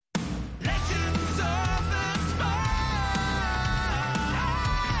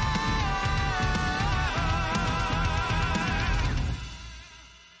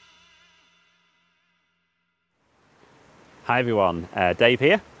Hi everyone, Dave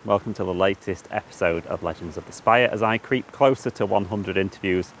here. Welcome to the latest episode of Legends of the Spire as I creep closer to 100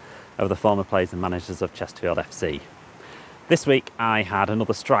 interviews of the former players and managers of Chesterfield FC. This week I had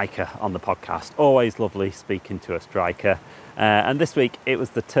another striker on the podcast. Always lovely speaking to a striker. And this week it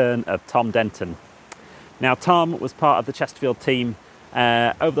was the turn of Tom Denton. Now Tom was part of the Chesterfield team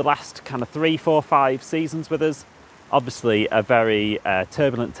over the last kind of 3, 4, 5 seasons with us. Obviously a very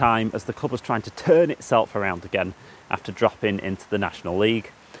turbulent time as the club was trying to turn itself around again after dropping into the National League.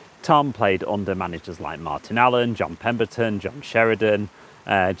 Tom played under managers like Martin Allen, John Pemberton, John Sheridan,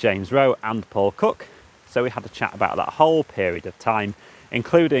 James Rowe and Paul Cook. So we had a chat about that whole period of time,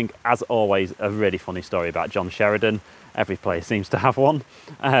 including, as always, a really funny story about John Sheridan. Every player seems to have one.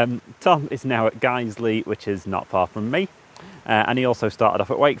 Tom is now at Guiseley, which is not far from me. And he also started off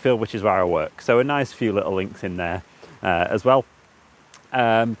at Wakefield, which is where I work. So a nice few little links in there as well.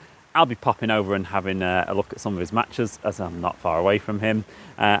 I'll be popping over and having a look at some of his matches as I'm not far away from him.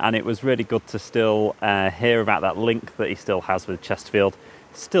 And it was really good to still hear about that link that he still has with Chesterfield.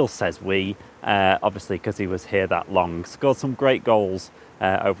 Still says we, obviously because he was here that long. Scored some great goals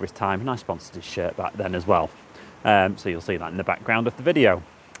over his time, and I sponsored his shirt back then as well. So you'll see that in the background of the video.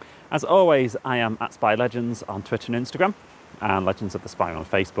 As always, I am at Spy Legends on Twitter and Instagram, and Legends of the Spy on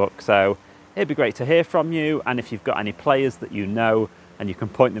Facebook. So it'd be great to hear from you, and if you've got any players that you know and you can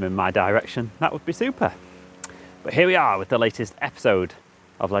point them in my direction, that would be super. But here we are with the latest episode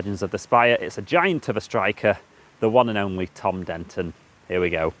of Legends of the Spire. It's a giant of a striker, the one and only Tom Denton. Here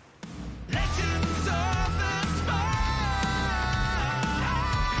we go. Legends of the Spire.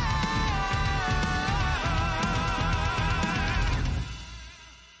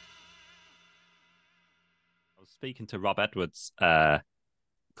 I was speaking to Rob Edwards a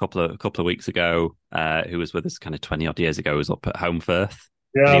couple of weeks ago, who was with us kind of 20 odd years ago, who was up at Home Firth.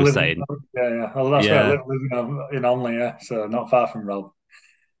 Yeah, He was saying, Well, that's where I live in Onley, yeah, so not far from Rob.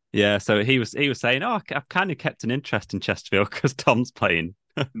 Yeah, so he was saying, I've kind of kept an interest in Chesterfield because Tom's playing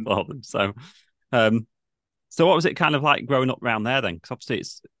for them. So what was it kind of like growing up around there then? Because obviously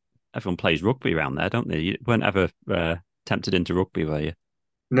everyone plays rugby around there, don't they? You weren't ever tempted into rugby, were you?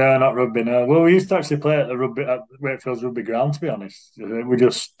 No, not rugby, no. Well, we used to actually play at Wakefield's rugby ground, to be honest. We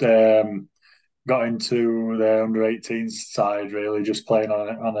just got into the under-18s side, really, just playing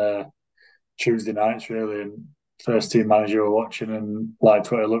on a Tuesday nights, really, and first team manager were watching and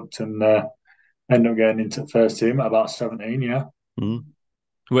liked what it looked, and ended up getting into the first team at about 17, yeah. Mm.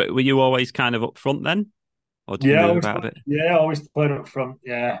 Were you always kind of up front then? Or did you move about a bit? Yeah, I always played up front,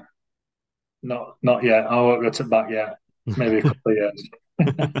 yeah. Not yet. I won't go to back yet. Maybe a couple of years.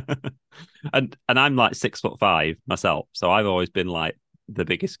 and I'm like 6'5" myself, so I've always been like the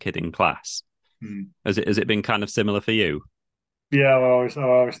biggest kid in class. Has it been kind of similar for you? Yeah, I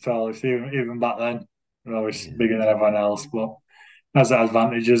always tallest, even back then. I was bigger than everyone else, but has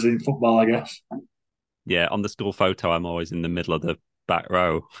advantages in football, I guess. Yeah, on the school photo, I'm always in the middle of the back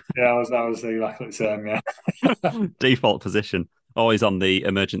row. Yeah, I was exactly the same. Yeah, default position. Always on the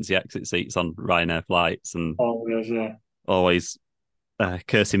emergency exit seats on Ryanair flights, and always, yeah. Always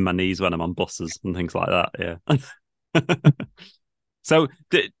cursing my knees when I'm on buses and things like that. Yeah. So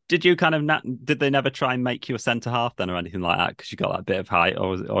did you kind of did they never try and make you a centre half then or anything like that because you got that bit of height, or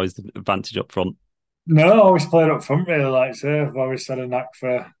was it always the advantage up front? No, I always played up front, really. Like I say, I've always had a knack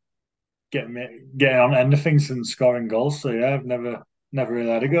for getting on end of things and scoring goals. So yeah, I've never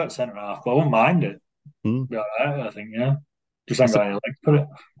really had a go at centre half, but I wouldn't mind it. Be all right, I think. Yeah, just ain't got any legs for it.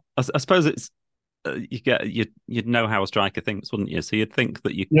 I suppose it's you'd know how a striker thinks, wouldn't you? So you'd think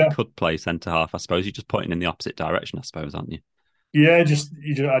that you could play centre half. I suppose you're just pointing in the opposite direction. I suppose, aren't you? Yeah, I just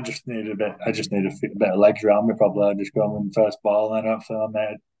need a bit. I just need a bit of legs around me. Probably I just go on with the first ball, and then hopefully I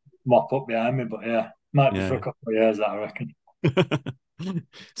made mop up behind me. But yeah, might be for a couple of years, that I reckon.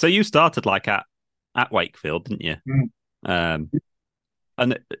 So you started like at Wakefield, didn't you?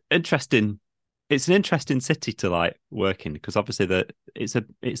 And interesting. It's an interesting city to like work in because obviously it's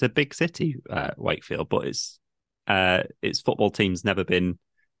a big city, Wakefield, but its football team's never been,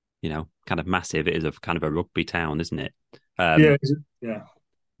 kind of massive. It is a kind of a rugby town, isn't it? Yeah.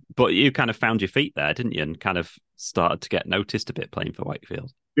 But you kind of found your feet there, didn't you? And kind of started to get noticed a bit playing for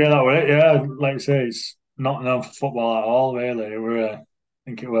Wakefield. Yeah, that was it. Yeah, like I say, it's not known for football at all, really. I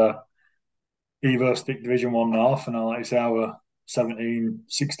think it were Evo Stick Division 1 North, and like I say, I were 16,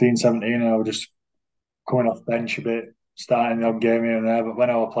 17, and I was just coming off bench a bit, starting the odd game here and there. But when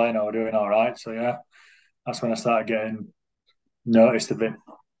I was playing, I was doing all right. So yeah, that's when I started getting noticed a bit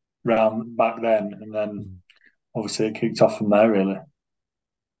round back then, and then obviously it kicked off from there, really.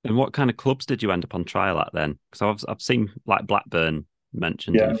 And what kind of clubs did you end up on trial at then? Because I've seen like Blackburn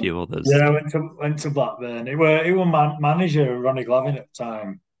mentioned, and Yeah, a few others. yeah. I went to Blackburn. He were manager Ronnie Glavin at the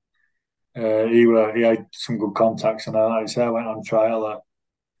time. He had some good contacts, and like I say, I went on trial.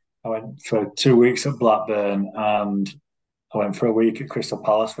 I went for 2 weeks at Blackburn, and I went for a week at Crystal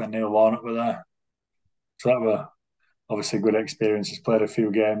Palace when Neil Warnock were there. So that were obviously good experiences. Played a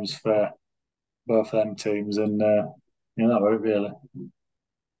few games for both them teams, and that worked really.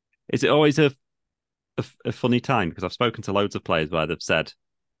 Is it always a funny time? Because I've spoken to loads of players where they've said,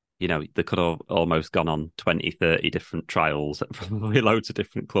 they could have almost gone on 20, 30 different trials at probably loads of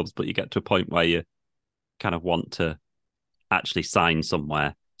different clubs, but you get to a point where you kind of want to actually sign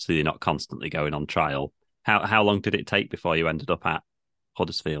somewhere so you're not constantly going on trial. How long did it take before you ended up at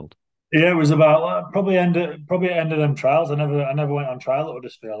Huddersfield? Yeah, it was about probably end of them trials. I never went on trial at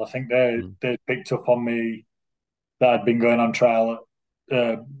Huddersfield. I think Mm. they picked up on me that I'd been going on trial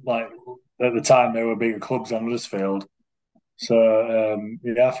like at the time they were bigger clubs than Huddersfield. So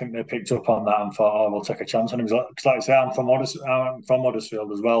yeah, I think they picked up on that and thought, oh, we'll take a chance on him. Because like I say, I'm from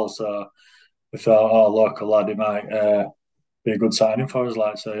Huddersfield as well, so we thought, oh, local lad, he might be a good signing for us.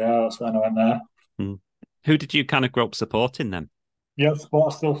 Like, so yeah, that's when I went there. Mm. Who did you kind of grow up supporting then? Yeah, Oh,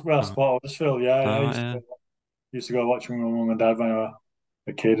 sport Huddersfield. Yeah, yeah. I oh, used yeah. to, used to go watching with my mum and dad when I was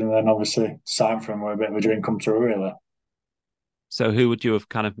a kid, and then obviously sign for him were a bit of a dream come true, really. So who would you have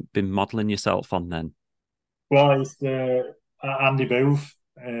kind of been modelling yourself on then? Well, I used to Andy Booth.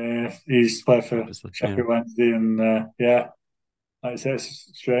 He used to play for Obviously, yeah. Sheffield Wednesday, and yeah, like I say, it's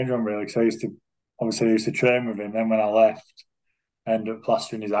a strange one really because I used to train with him. Then when I left, I ended up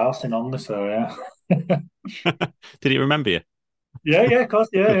plastering his house in Omni. So yeah, Did he remember you? yeah, of course,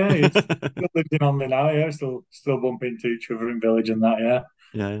 yeah, yeah. He's still living in Omni now. Yeah, still bump into each other in village and that. Yeah,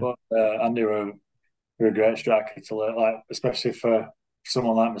 Yeah, but Andy were a great striker to learn, like especially for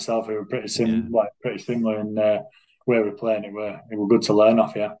someone like myself who were yeah. pretty similar in where we're playing. It were good to learn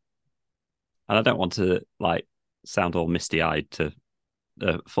off. Yeah, And I don't want to like sound all misty-eyed to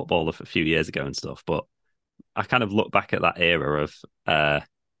football of a few years ago and stuff, but I kind of look back at that era of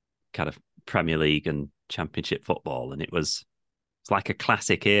kind of Premier League and Championship football, and it's like a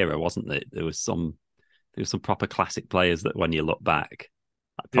classic era, wasn't it? There was some proper classic players that when you look back,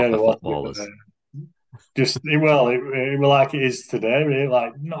 like yeah, proper there was. footballers. It were like it is today, really.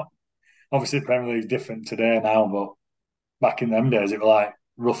 Like not obviously Premier League's different today now, but back in them days it were like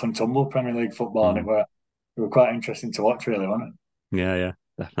rough and tumble Premier League football, and Mm. it were quite interesting to watch, really, wasn't it? Yeah, yeah,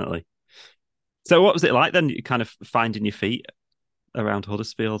 definitely. So what was it like then? You kind of finding your feet around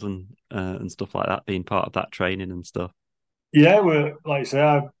Huddersfield and stuff like that, being part of that training and stuff. Yeah, we're like I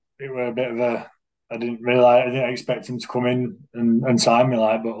say, it were a bit of a. I didn't expect him to come in and sign me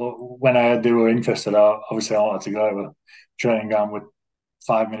like, but when I heard they were interested, obviously I wanted to go to a training ground with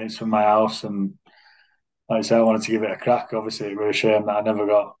 5 minutes from my house, and like I say, I wanted to give it a crack. Obviously, it was a shame that I never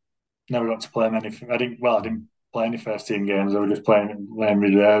got to play many. I Mm. didn't play any first team games. I was just playing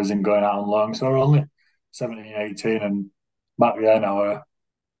reserves and going out on loan. So I was only 17, 18, and back then I was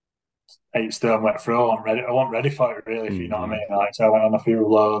 8 stone wet through. I wasn't ready for it really, if you Mm, know what I yeah. mean. Like, so I went on a few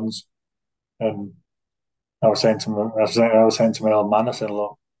loans, and I was saying to my old man, I said,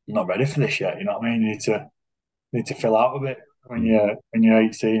 look, I'm not ready for this yet. You know what I mean? You need to fill out a bit Mm, when you're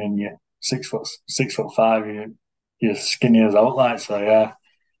 18 and you're 6'5". You're skinny as out, like, so yeah.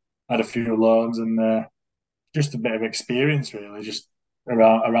 Had a few loans and just a bit of experience, really, just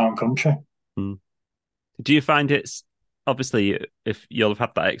around country. mm. Do you find it's obviously if you'll have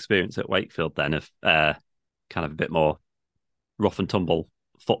had that experience at Wakefield then of kind of a bit more rough and tumble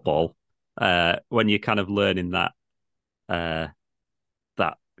football when you're kind of learning uh,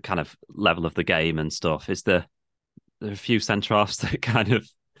 that kind of level of the game and stuff? There are a few centre halves that kind of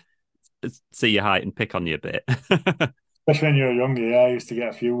see your height and pick on you a bit? Especially when you were younger, yeah, I used to get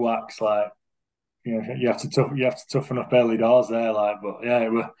a few whacks. Like you have to toughen up early doors there. Like, but yeah,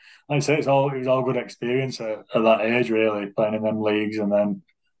 like I say, it was all good experience at that age, really, playing in them leagues, and then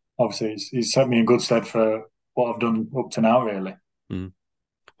obviously it's set me in good stead for what I've done up to now, really. Mm.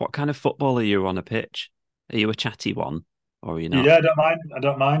 What kind of football are you on a pitch? Are you a chatty one or are you not? Yeah, I don't mind. I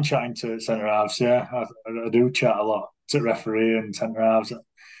don't mind chatting to centre halves. Yeah, I do chat a lot to referee and centre halves.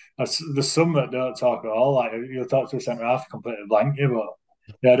 There's some that don't talk at all. Like you'll talk to a centre half completely blank you,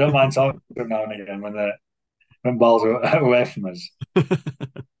 but yeah, I don't mind talking to them now and again when balls are away from us.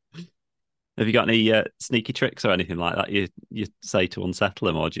 Have you got any sneaky tricks or anything like that you say to unsettle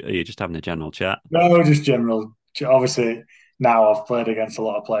them, or are you just having a general chat? No, just general. Obviously, now I've played against a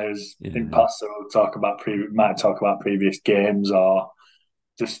lot of players in Yeah, past, so we'll might talk about previous games or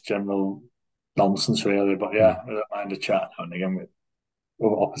just general nonsense, really. But mm, yeah, I don't mind a chat now and again with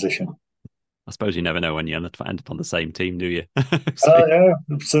opposition. I suppose you never know when you end up on the same team, do you? Oh yeah,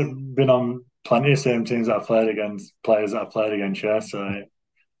 I've been on plenty of same teams that I've played against, players that I've played against. Yeah, so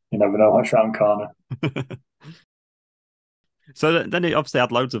you never know what's round corner. So then he obviously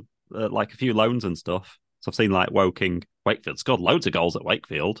had loads of like a few loans and stuff. So I've seen like Wakefield scored loads of goals at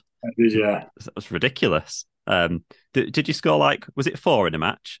Wakefield. Yeah, That's ridiculous. Did you score like, was it 4 in a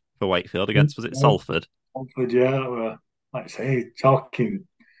match for Wakefield against, was it Salford? Hopefully, yeah. Like I say, talking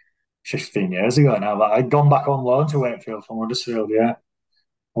 15 years ago now, but I'd gone back on loan to Wakefield from Huddersfield. Yeah, I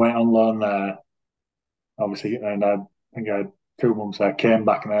went on loan there, obviously, and I think I had 2 months there. Came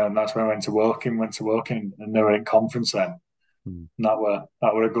back there, and that's when I went to working, and they were in conference then. Hmm. And that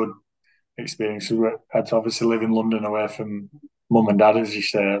were a good experience. We had to obviously live in London away from mum and dad, as you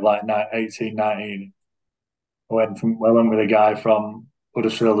say, like 18, 19. I went with a guy from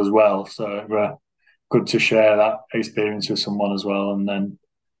Huddersfield as well, so it was good to share that experience with someone as well. And then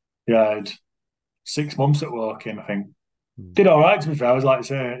yeah, I had 6 months at working. I think Hmm. did all right to be fair. I was like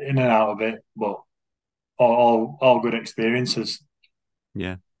say in and out of it, but all good experiences.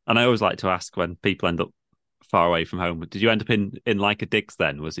 Yeah. And I always like to ask when people end up far away from home, did you end up in like a digs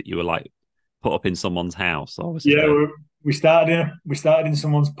then? Was it you were like put up in someone's house, or was it Yeah, a we started in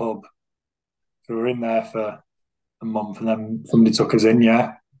someone's pub. So we were in there for a month, and then somebody took us in.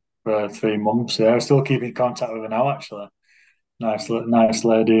 Yeah, for 3 months. Yeah, I still keep in contact with her now. Actually, nice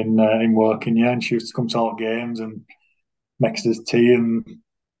lady in working. Yeah, and she used to come to all games and makes us tea and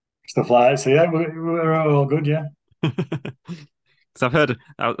stuff like that. So yeah, we're all good. Yeah. because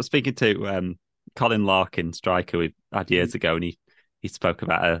I was speaking to Colin Larkin, striker we had years ago, and he spoke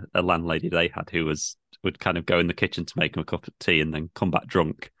about a landlady they had who would kind of go in the kitchen to make him a cup of tea and then come back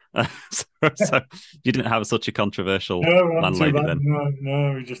drunk. So you didn't have such a controversial No, it wasn't too landlady bad. then. No,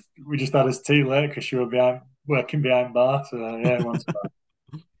 no, we just had us tea late because she was working behind bar. So yeah, it wasn't too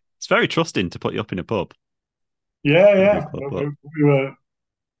bad. It's very trusting to put you up in a pub, Yeah, in a yeah. big club, We, but we were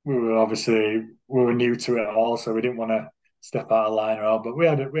we were obviously we were new to it all, so we didn't want to step out of line or all. But we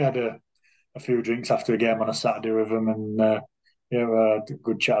had a few drinks after a game on a Saturday with them, and yeah, we had a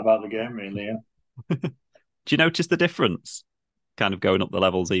good chat about the game. Really, yeah. do you notice the difference kind of going up the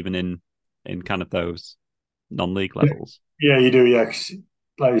levels even in kind of those non-league levels? Yeah, you do. Yeah, 'cause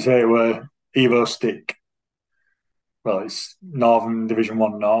like you say, we're Evo Stick. Well, it's Northern Division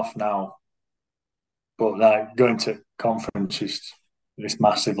One North now, but like going to conference is it's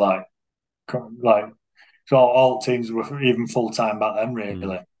massive. Like so all teams were even full time back then. Mm.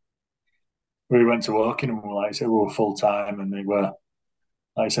 Really, we went to work and like I said, we were full time, and they were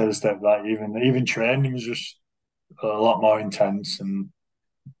like I said, a step like even training was just a lot more intense. And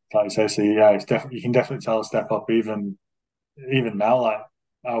like I say, so yeah, it's definitely you can definitely tell a step up even now. Like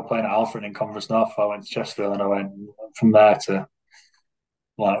I was playing at Alfred in Conference North. I went to Chesterfield and I went from there to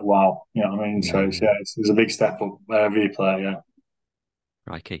like wow, you know what I mean? So Yeah, it's yeah. yeah, it's a big step up wherever you play. Yeah.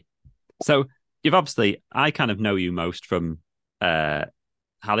 Crikey. So you've obviously, I kind of know you most from uh,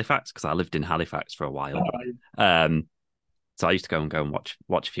 Halifax because I lived in Halifax for a while. Um, so I used to go and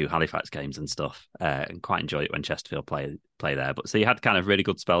watch a few Halifax games and stuff, and quite enjoy it when Chesterfield play there. But so you had kind of really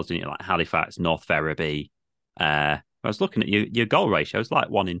good spells, didn't you? Like Halifax, North Ferriby. I was looking at your goal ratio. It's like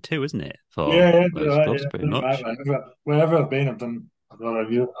 1-2, isn't it, for Yeah, yeah, those right, clubs, yeah, pretty done all right. much? Wherever I've been,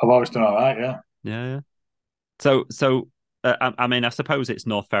 I've always done all right. Yeah, Yeah, yeah. So I mean, I suppose it's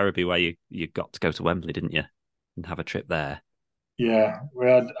North Ferriby where you got to go to Wembley, didn't you, and have a trip there. yeah.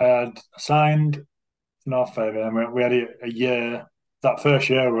 I had signed to North Ferriby, and we had a year. That first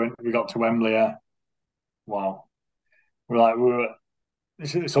year we got to Wembley. Yeah, wow. We were.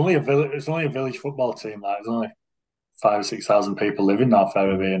 It's only a village. It's only a village football team. Like there's only 5,000 or 6,000 people live in North Mm.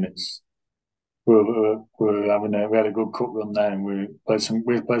 Ferriby, and it's we had a good cup run there, and we played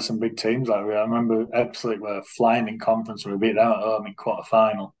some big teams. I remember Epsilon were flying in conference, and we beat them at home in quarter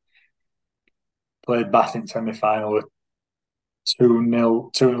final. Played Bath in semi final with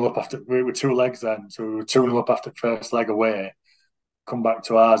 2-0 up after we were two legs then, so we were 2-0 up after the first leg away. Come back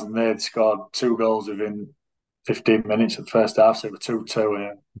to ours, and they'd scored 2 goals within 15 minutes of the first half, so it was 2-2,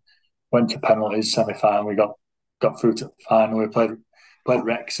 and went to penalties semi final. We got through to the final. We played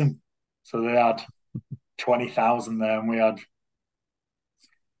Wrexham, so they had 20,000 there, and we had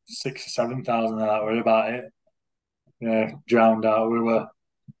 6 or 7,000 there. That were about it. Yeah, drowned out. We were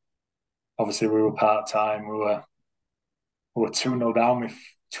part time. We were 2-0 down with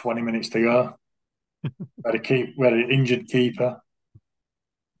 20 minutes to go. We had an injured keeper.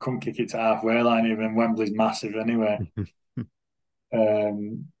 Couldn't kick it to halfway line. Even Wembley's massive anyway.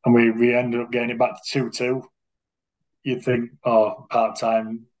 And we ended up getting it back to 2-2. You'd think, oh, part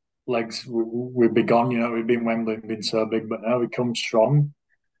time legs would be gone. You know, we've been Wembley and been so big, but now we come strong.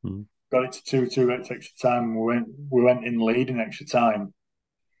 Mm. got it to 2-2, got it to extra time. We went in lead in extra time,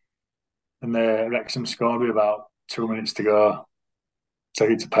 and Wrexham scored with about 2 minutes to go. Took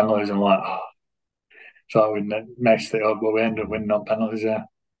it to penalties, and like, so we messed it up, but we ended up winning on penalties. Yeah.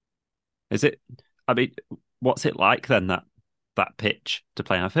 Is it? I mean, what's it like then, that pitch to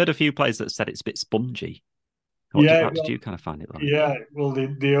play? And I've heard a few players that said it's a bit spongy. How did you kind of find it like? Yeah, well, they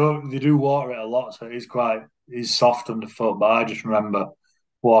do water it a lot, so it's soft underfoot. But I just remember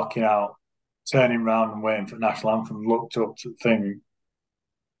walking out, turning round and waiting for the national anthem, looked up to the thing,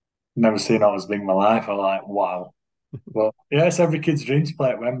 never seen it as big in my life. I was like, wow. But yeah, it's every kid's dream to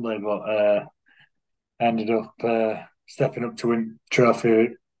play at Wembley, but I ended up stepping up to win trophy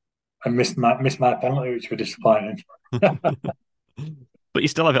and missed my penalty, which was disappointing. But you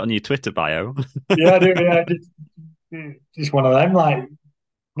still have it on your Twitter bio. Yeah, I do. Yeah, just one of them. Like,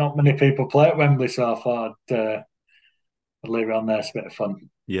 not many people play at Wembley, so I thought I'd leave it on there. It's a bit of fun.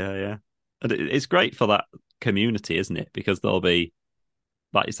 Yeah. And it's great for that community, isn't it? Because there'll be,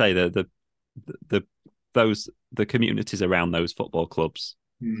 like you say, the communities around those football clubs.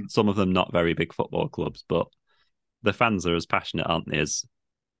 Some of them not very big football clubs, but the fans are as passionate, aren't they, as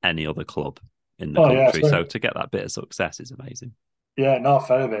any other club in the country. So to get that bit of success is amazing. Yeah, North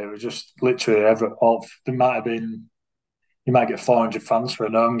Ferriby, it was just literally there might have been, you might get 400 fans for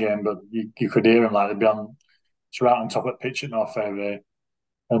a home game, but you could hear them, like they'd be it's right on top of the pitch at North Ferriby.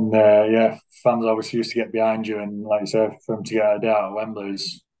 And fans obviously used to get behind you, and like you said, for them to get a day out at Wembley,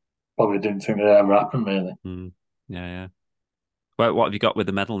 probably didn't think that ever happened, really. Yeah. Well, what have you got with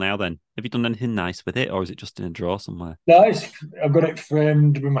the medal now then? Have you done anything nice with it, or is it just in a drawer somewhere? No, I've got it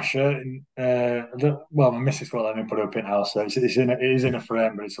framed with my shirt. My missus will let me put it up in house, so it is in a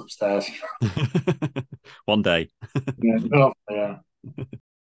frame, but it's upstairs. One day. Yeah.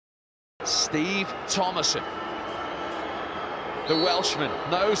 Steve Thomason. The Welshman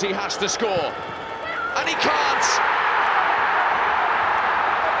knows he has to score, and he can't.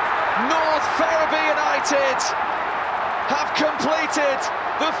 North Ferriby United have completed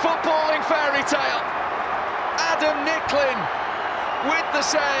the footballing fairy tale. Adam Nicklin with the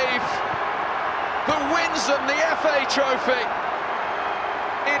save that wins them the FA Trophy.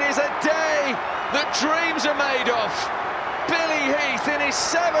 It is a day that dreams are made of. Billy Heath, in his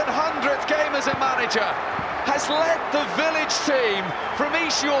 700th game as a manager, has led the village team from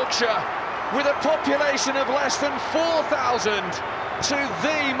East Yorkshire with a population of less than 4,000 to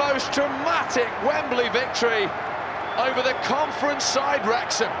the most dramatic Wembley victory over the conference side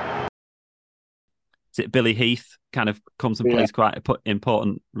Wrexham. Is it Billy Heath kind of comes and plays quite an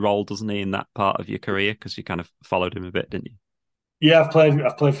important role, doesn't he, in that part of your career? Because you kind of followed him a bit, didn't you? Yeah,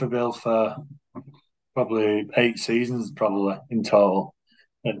 I've played for Bill for probably 8 seasons, probably in total.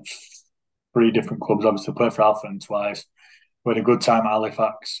 At 3 different clubs. Obviously, played for Alfreton twice. We had a good time at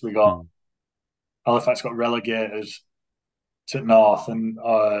Halifax. Halifax got relegated to North, and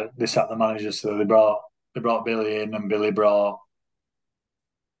they sacked the manager, so they brought Billy in, and Billy brought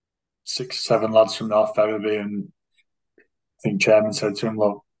 6, 7 lads from North Ferriby, and I think chairman said to him,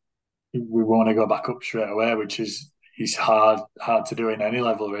 "Look, we want to go back up straight away," which is hard to do in any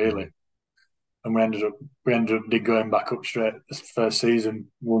level, really. And we ended up going back up straight this first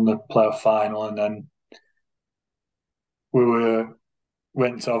season, won the playoff final, and then we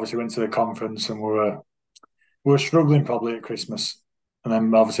went to the conference, and we were struggling probably at Christmas, and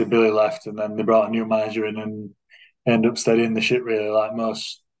then obviously Billy left, and then they brought a new manager in, and ended up steadying the ship, really, like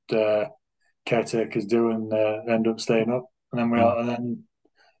most caretakers do, and end up staying up. And then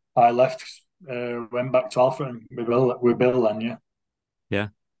I left, went back to Alfreton with Bill then, yeah.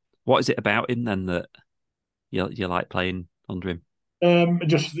 What is it about him then that you like playing under him? He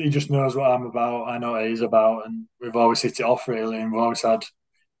just knows what I'm about. I know what he's about, and we've always hit it off, really. And we've always had,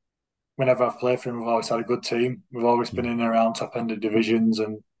 whenever I've played for him, we've always had a good team. We've always been in and around top end of divisions,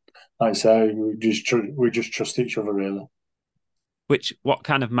 and like I say, we just trust each other, really. What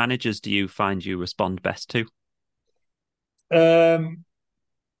kind of managers do you find you respond best to?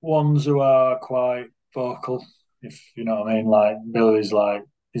 Ones who are quite vocal, if you know what I mean. Like Billy's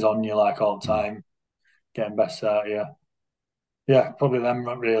he's on you like all the time, getting best out of you. Yeah, probably them,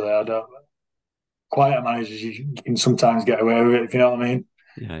 really. I don't. Quiet managers, you can sometimes get away with it, if you know what I mean.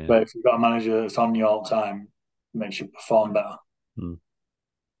 Yeah. But if you've got a manager that's on you all the time, it makes you perform better.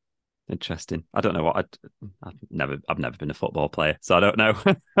 Interesting. I don't know what I've never been a football player, so I don't know.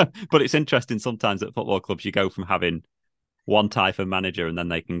 But it's interesting sometimes at football clubs you go from having one type of manager and then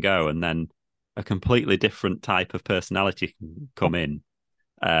they can go, and then a completely different type of personality can come in.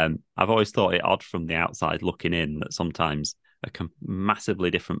 I've always thought it odd from the outside looking in that sometimes a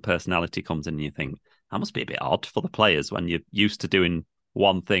massively different personality comes in and you think, that must be a bit odd for the players when you're used to doing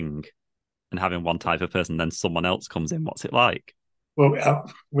one thing and having one type of person, then someone else comes in? What's it like? Well,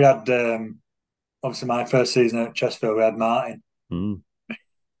 we had obviously my first season at Chesterfield. We had Martin. Mm.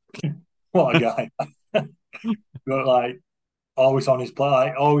 What a guy! But like always on his play,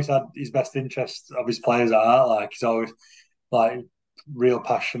 like always had his best interests of his players at heart. Like he's always like real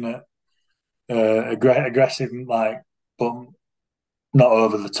passionate, aggressive, like but not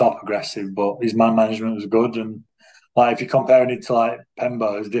over the top aggressive. But his man management was good, and like if you're comparing it to like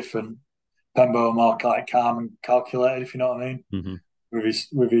Pembo, it's different. Pembo more like calm and calculated, if you know what I mean, Mm-hmm.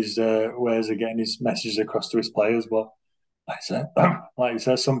 with his ways of getting his messages across to his players. But like I said, like you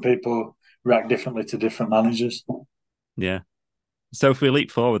said, some people react differently to different managers. Yeah. So if we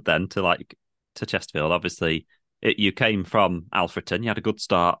leap forward then to Chesterfield, obviously you came from Alfreton. You had a good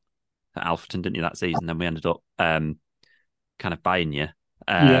start at Alfreton, didn't you, that season? Then we ended up kind of buying you.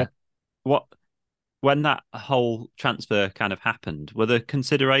 Yeah, What when that whole transfer kind of happened, were there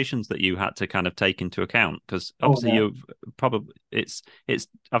considerations that you had to kind of take into account? Because obviously yeah. you've probably it's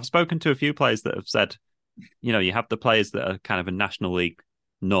I've spoken to a few players that have said, you have the players that are kind of a National League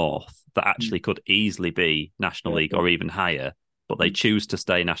North that actually could easily be National League or even higher, but they choose to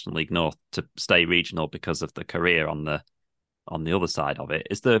stay National League North to stay regional because of the career on the other side of it.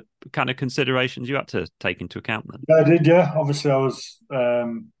 Is there kind of considerations you had to take into account then? Yeah, I did. Yeah, obviously I was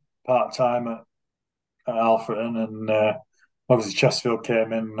part time at Alfreton, and obviously Chesterfield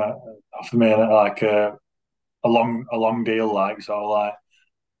came in offered me like a long deal, like so. Like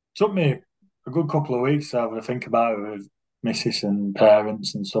took me a good couple of weeks to have a think about it with missus and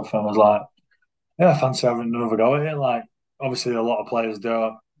parents and stuff, and I was like, yeah, I fancy having another go at it. Like obviously a lot of players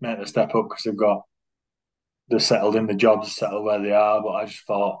don't make the step up because they're settled in the jobs, settled where they are. But I just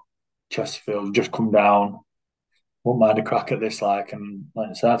thought Chesterfield just come down, wouldn't mind a crack at this. Like, and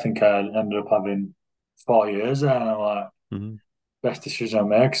like I said, I think I ended up having 4 years there, and I'm like, Mm-hmm. best decision I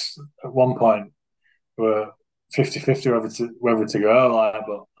make. 'Cause at one point, we were 50-50 whether to go. Like,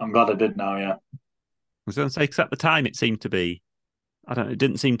 but I'm glad I did now. Yeah, I was going to say, because at the time it seemed to be, I don't know, it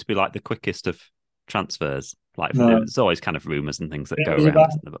didn't seem to be like the quickest of transfers. Like no, there's always kind of rumours and things that it go was around, about.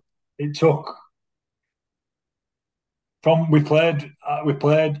 isn't there? But It took from we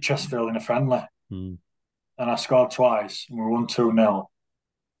played Chesterfield in a friendly, mm. and I scored twice, and we won 2-0.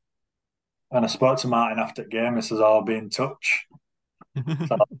 And I spoke to Martin after the game. He says, "I'll be in touch."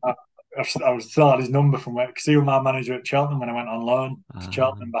 So I was still had his number from where, because he was my manager at Cheltenham when I went on loan to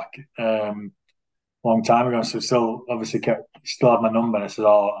Cheltenham back a long time ago. So still obviously still had my number. And I said,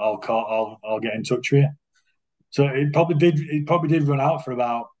 "Oh, I'll call. I'll get in touch with you." So it probably did run out for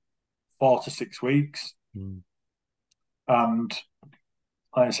about 4 to 6 weeks. Mm. And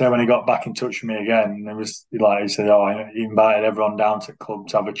like I say, when he got back in touch with me again, it was like he said, "Oh, he invited everyone down to the club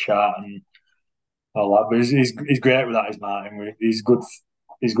to have a chat and all that." But he's great with that. He's Martin. He's good.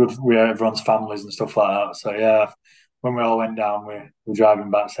 He's good with everyone's families and stuff like that. So yeah, when we all went down, we were driving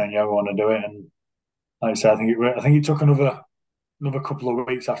back saying, "Yeah, we want to do it." And like I said, I think it took another couple of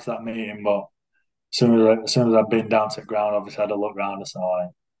weeks after that meeting. But as soon as I'd been down to the ground, obviously I had a look around, so I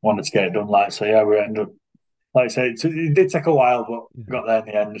wanted to get it done. Like so, yeah, we ended up. Like I say, it did take a while, but Yeah. got there in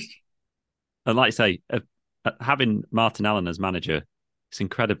the end. And like I say, having Martin Allen as manager, it's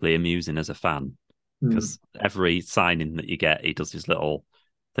incredibly amusing as a fan because every signing that you get, he does his little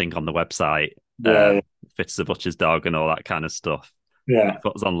thing on the website, Yeah, fits the butcher's dog and all that kind of stuff. yeah. He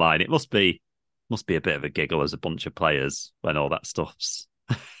puts online. It must be a bit of a giggle as a bunch of players when all that stuff's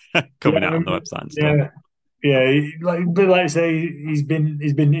coming Yeah, out on the website and stuff. yeah, yeah. But like I say, he's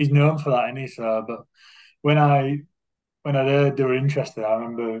known for that, isn't he? So, but when I heard they were interested, I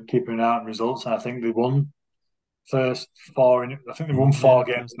remember keeping an eye on results, and I think they won first four. I think they won Yeah, 4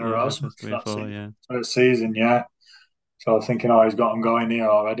 games first, in a row first for three or that four, season, yeah. first season. Yeah. So I was thinking, oh, he's got them going here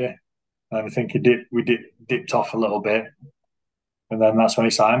already, and I think we dipped off a little bit, and then that's when he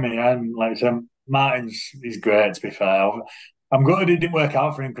signed me. Yeah, and like I said, he's great. To be fair, I'm gutted it didn't work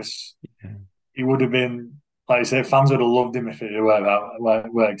out for him because Yeah. he would have been, like I say, fans would have loved him if it had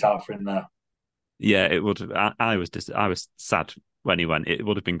worked out for him there. Yeah, it would. I was sad when he went. It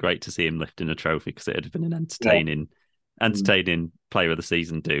would have been great to see him lifting a trophy because it would have been an Yeah. entertaining player of the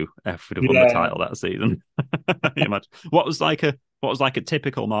season too. If we'd have won the Yeah. title that season. You imagine what was like a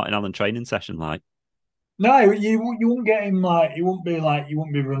typical Martin Allen training session like? No, you wouldn't get him like he wouldn't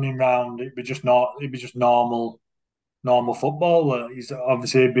be running around. It'd be just normal football. He's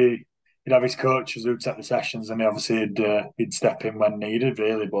obviously he'd have his coaches who'd set the sessions, and obviously he'd step in when needed,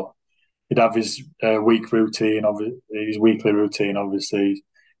 really. But he'd have his week routine, his weekly routine. Obviously,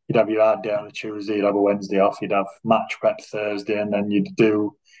 you'd have your hard day on a Tuesday, you'd have a Wednesday off, you'd have match prep Thursday, and then you'd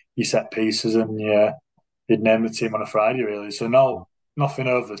do your set pieces, and yeah, you'd name the team on a Friday, really. So no nothing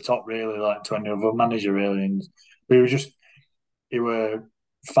over the top really, like to any other manager really. And we were just he were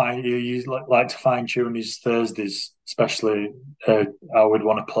fine. He like to fine tune his Thursdays, especially how we'd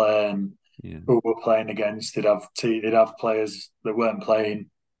want to play and who we're playing against. He'd have players that weren't playing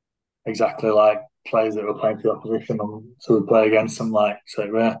exactly like players that were playing for the opposition, and so we'd play against them. So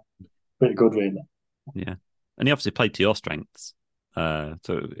yeah, pretty good really. Yeah, and he obviously played to your strengths.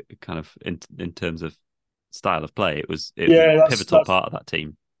 So kind of in terms of style of play, it was a pivotal part of that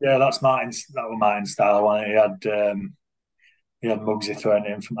team. Yeah, that was Martin's style. One he had Muggsy throwing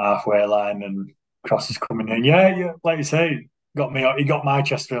in from halfway line and crosses coming in. Yeah, like you say, he got my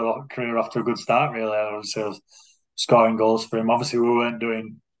Chesterfield career off to a good start. Really, I was scoring goals for him. Obviously, we weren't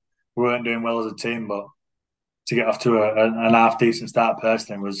doing well as a team, but to get off to an half decent start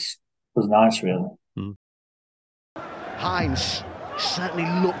personally was nice, really. Hines certainly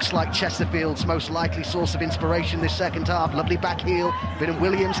looks like Chesterfield's most likely source of inspiration this second half. Lovely back heel, bit of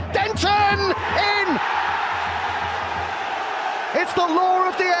Williams. Denton in! It's the law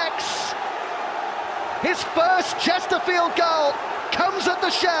of the X. His first Chesterfield goal comes at the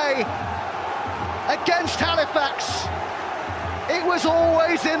Shea against Halifax. It was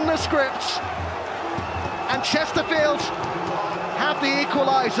always in the script. And Chesterfield have the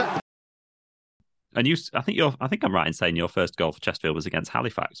equaliser. And I think I'm right in saying your first goal for Chesterfield was against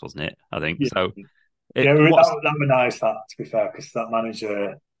Halifax, wasn't it? I think so. That was nice. That, to be fair, because that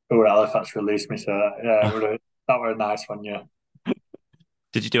manager who at Halifax released me, so yeah, that was a nice one. Yeah.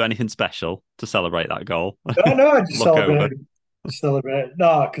 Did you do anything special to celebrate that goal? No, I just celebrate.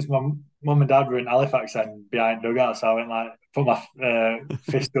 No, because my mum and dad were in Halifax and behind dugout, so I went put my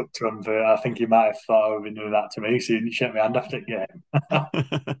fist up to him. I think he might have thought I would do that to me, so he didn't shake my hand after the game.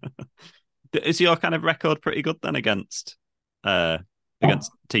 Is your kind of record pretty good then against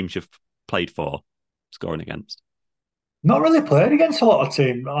teams you've played for, scoring against? Not really played against a lot of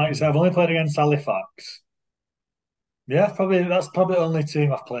teams. Like I said, I've only played against Halifax. Yeah, that's probably the only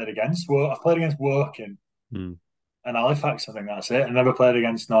team I've played against. I've played against Woking and Halifax. I think that's it. I never played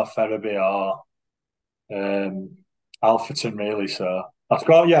against North Ferriby or Alfreton really. So I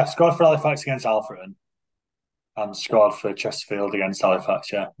scored for Halifax against Alfreton and scored for Chesterfield against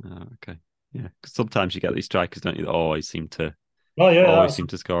Halifax. Yeah. Oh, okay. Yeah, because sometimes you get these strikers, don't you, that always seem to seem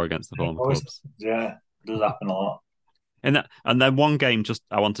to score against the former clubs. Yeah, it does happen a lot. And then one game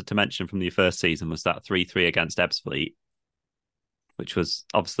I wanted to mention from your first season was that 3-3 against Ebbsfleet, which was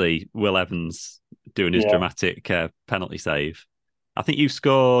obviously Will Evans doing his dramatic penalty save. I think did you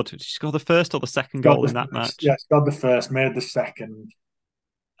score the first or the second goal in that match? Yeah, scored the first, made the second,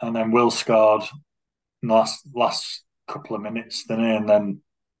 and then Will scored in the last couple of minutes, didn't he? And then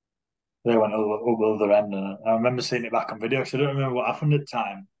they went over the other end. And I remember seeing it back on video, so I don't remember what happened at the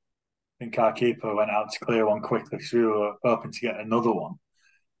time. I think our keeper went out to clear one quickly because we were hoping to get another one.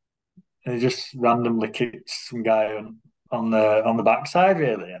 And he just randomly kicked some guy on the backside,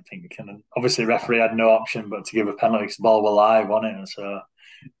 really, I think. And obviously the referee had no option but to give a penalty because the ball were live on it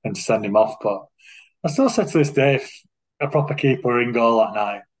and to send him off. But I still said to this day, if a proper keeper were in goal that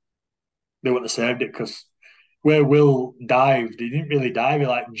night, they wouldn't have saved it because where Will dived, he didn't really dive,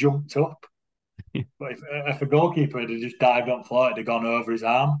 he jumped up. But if a goalkeeper had just dived on the floor, it'd have gone over his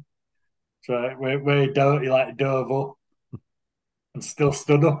arm. So where he dove up and still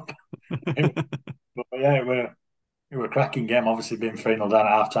stood up. But yeah, it were a cracking game. Obviously, being 3-0 down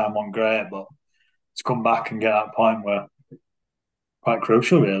at half time wasn't great, but to come back and get that point were quite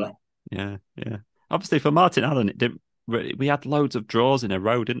crucial, really. Yeah. Obviously, for Martin Allen, we had loads of draws in a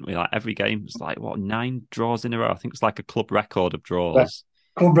row, didn't we? Like every game was 9 draws in a row. I think it's like a club record of draws.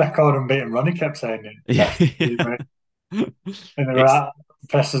 Club record and beating Ronnie kept saying it. Yeah. And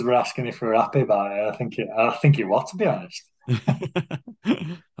pressers were asking if we were happy about it. I think it was, to be honest.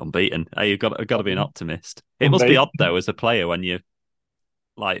 Unbeaten. Hey, you've got to be an optimist. It must be odd though, as a player, when you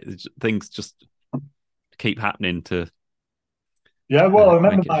things just keep happening to. Yeah, well, I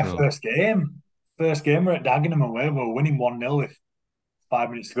remember my first game. First game, we're at Dagenham away. We were winning 1-0 with 5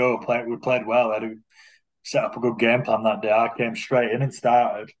 minutes to go. We played well. I had to set up a good game plan that day. I came straight in and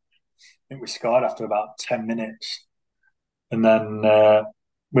started. I think we scored after about 10 minutes. And then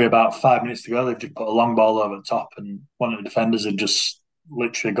we about 5 minutes to go. They've just put a long ball over the top, and one of the defenders had just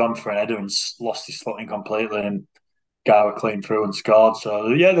literally gone for an header and lost his footing completely, and guy were clean through and scored. So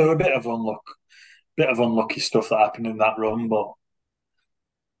yeah, there were a bit of unlucky stuff that happened in that run. But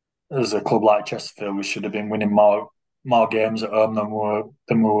as a club like Chesterfield, we should have been winning more games at home than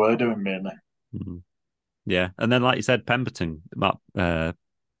we were doing, mainly. Mm-hmm. Yeah, and then like you said, Pemberton,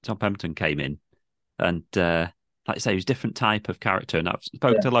 Tom Pemberton came in, and like I say, he was a different type of character. And I've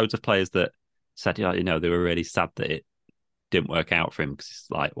spoken to loads of players that said, they were really sad that didn't work out for him because he's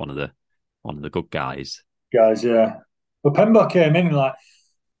like one of the good guys. Guys, yeah. But Pemberton came in like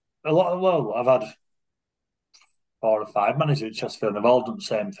a lot. Well, I've had 4 or 5 managers at Chesterfield. They've all done the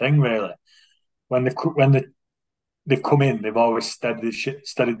same thing, really. When they've come in, they've always steadied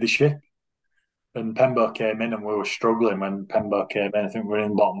the ship. And Pemberton came in, and we were struggling when Pemberton came in. I think we were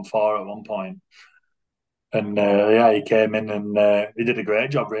in bottom 4 at one point. And he came in and he did a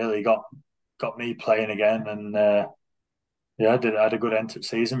great job. Really, he got me playing again, and I had a good end to the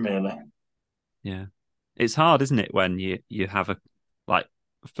season. Really, yeah. It's hard, isn't it, when you have like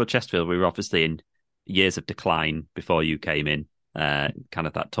for Chesterfield, we were obviously in years of decline before you came in, kind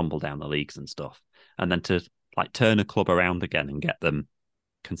of that tumble down the leagues and stuff, and then to like turn a club around again and get them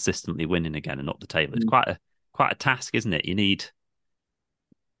consistently winning again and up the table. It's quite a task, isn't it? You need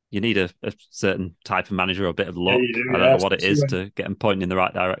a certain type of manager or a bit of luck. I don't know what it is to get them pointing in the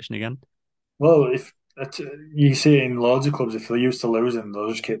right direction again. Well, if you see it in loads of clubs, if they're used to losing, they'll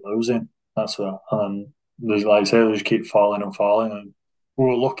just keep losing. That's what. And there's, like I say, they'll just keep falling and falling. And we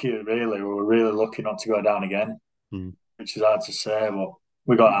were lucky, really. We were really lucky not to go down again, which is hard to say, but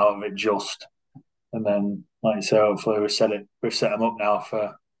we got out of it just. And then, like you say, hopefully we've set them up now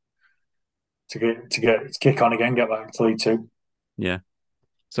to kick on again, get back to League Two. Yeah.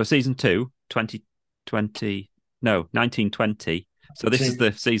 So season 2, 1920. So this is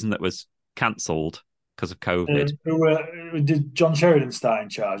the season that was cancelled because of COVID. Did John Sheridan start in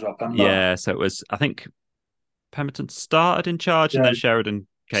charge or Pemberton? Yeah, so it was, I think Pemberton started in charge and then Sheridan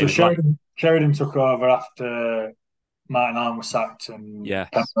came. So Sheridan took over after Martin Allen was sacked and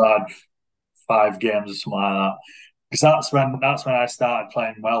Pemberton had 5 games or something like that. Because that's when I started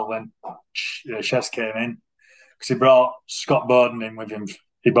playing well, when Chess came in. Because he brought Scott Bowden in with him.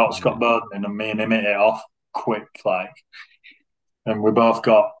 He brought Scott Bowden in, and me and him hit it off quick, like. And I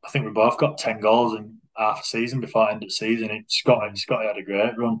think we both got 10 goals in half a season before the end of the season. Scott had a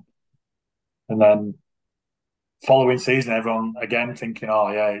great run. And then following season, everyone again thinking,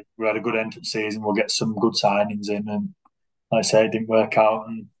 oh yeah, we had a good end to the season, we'll get some good signings in. And like I say, it didn't work out.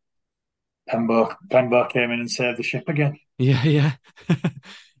 And Pemberton came in and saved the ship again. Yeah.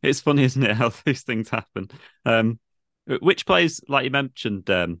 It's funny, isn't it, how these things happen? Which players, like you mentioned,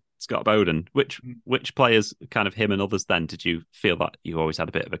 Scott Bowden, which players, kind of him and others then, did you feel that you always had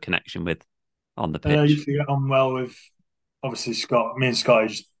a bit of a connection with on the pitch? I used to get on well with, obviously, Scott. Me and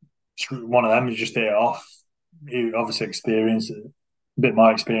Scott, one of them, who just hit it off. He obviously experienced a bit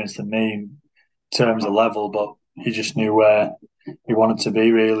more experience than me in terms of level, but he just knew where he wanted to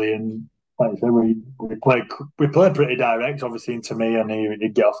be, really. And like I said, we played pretty direct, obviously, into me, and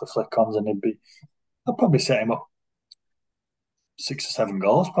he'd get off the flick-ons, and I'd probably set him up 6 or 7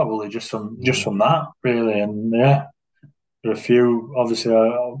 goals, probably just from that, really. And yeah, there are a few. Obviously,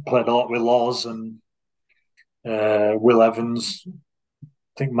 I played a lot with Laws and Will Evans. I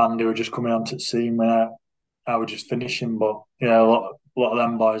think Mandy were just coming onto the scene when I was just finishing. But yeah, a lot of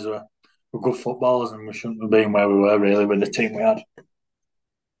them boys were good footballers, and we shouldn't have been where we were, really, with the team we had.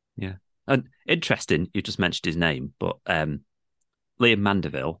 Yeah, and interesting. You just mentioned his name, but Liam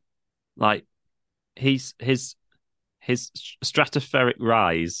Mandeville, like his stratospheric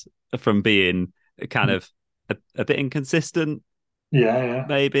rise from being kind of a bit inconsistent,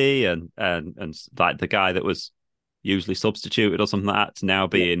 maybe, and like the guy that was usually substituted or something like that, to now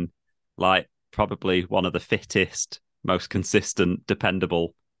being like probably one of the fittest, most consistent,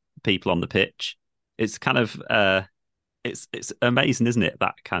 dependable people on the pitch. It's kind of it's amazing, isn't it?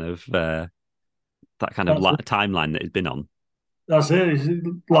 That kind of timeline that he's been on. That's it. His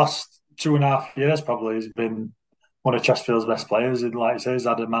last 2.5 years probably has been one of Chesterfield's best players. And like I say, he's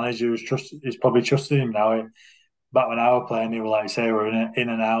had a manager who's probably trusted him now. Back when I was playing, he was, like I say, we're in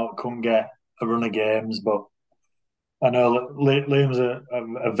and out, couldn't get a run of games. But I know Liam's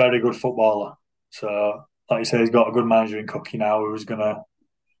a very good footballer. So, like you say, he's got a good manager in Cookie now who's going to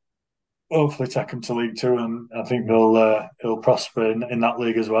hopefully take him to League Two. And I think he'll prosper in that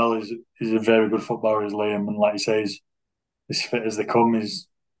league as well. He's a very good footballer, is Liam. And like you say, he's as fit as they come. There's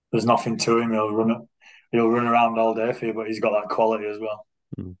nothing to him. He'll run around all day for you, but he's got that quality as well.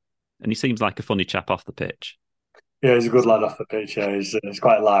 And he seems like a funny chap off the pitch. Yeah, he's a good lad off the pitch. Yeah, he's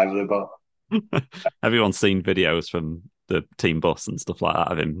quite lively. But everyone's seen videos from the team bus and stuff like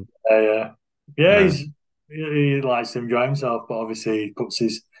that of him. Yeah. He likes to enjoy himself, but obviously he puts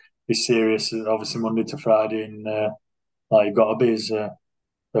his serious, obviously Monday to Friday, and like you've got to be as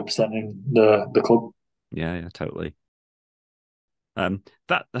representing the club. Yeah, totally.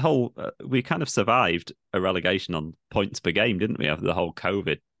 That the whole we kind of survived a relegation on points per game, didn't we? After the whole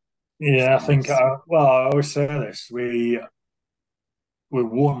COVID. Yeah, I think. I always say this: we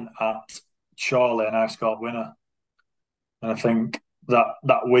won at Chorley, and I scored winner. and I think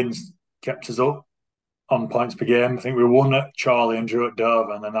that wins kept us up on points per game. I think we won at Charlie and drew at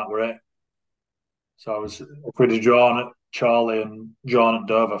Dover, and then that were it. So if we'd have drawn at Charlie and drawn at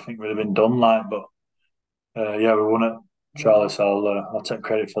Dover, I think we'd have been done. But we won at Charlie, so I'll take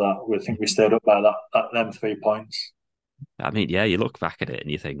credit for that. We think we stayed up by them 3 points. I mean, yeah, you look back at it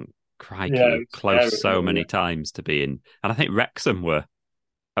and you think, crikey, Yeah, we're close so many times to being. And I think Wrexham were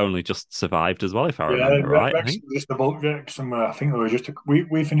only just survived as well, if I remember right. Wrexham were just above Wrexham. I think they were just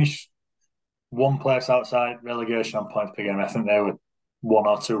we finished one place outside relegation on points per game. I think they were 1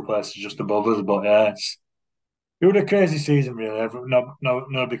 or 2 places just above us. But yeah, it was a crazy season, really.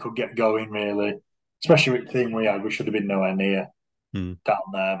 Nobody could get going, really. Especially with the team we had, we should have been nowhere near down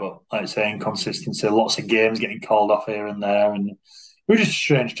there. But like I say, inconsistency, lots of games getting called off here and there, and it was just a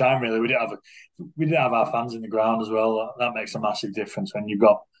strange time, really. We didn't have our fans in the ground as well. That makes a massive difference when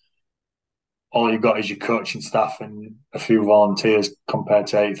all you've got is your coaching staff and a few volunteers compared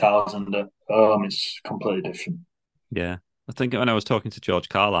to 8,000 at home. It's completely different. Yeah, I think when I was talking to George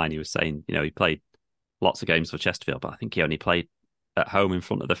Carline, he was saying, he played lots of games for Chesterfield, but I think he only played at home in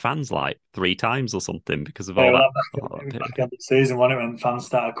front of the fans like 3 times or something because of all that. Back end of the season, when fans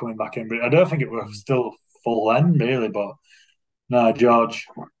started coming back in, but I don't think it was still full then, really. But no, George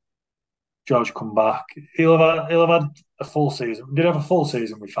come back. He'll have had a full season. Did he have a full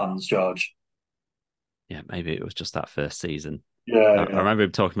season with fans, George? Yeah, maybe it was just that first season. Yeah, I remember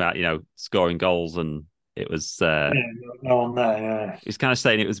him talking about scoring goals, and it was no one there. Yeah, he's kind of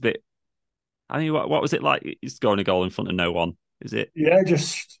saying it was a bit. I mean, what was it like scoring a goal in front of no one? Is it? Yeah,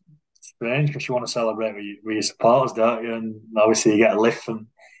 just strange because you want to celebrate with your supporters, don't you? And obviously you get a lift and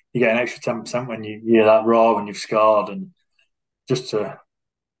you get an extra 10% when you hear that roar when you've scored. And I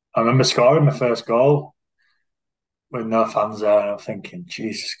remember scoring my first goal with no fans there, and I'm thinking,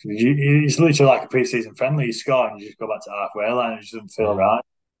 Jesus, it's literally like a pre-season friendly. You score and you just go back to halfway line. It just doesn't feel right.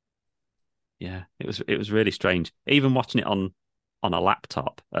 Yeah, it was really strange. Even watching it on a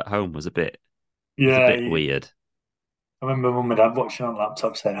laptop at home was a bit weird. I remember Mum and Dad watching on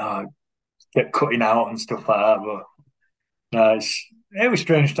laptop saying, get cutting out and stuff like that. But no, it was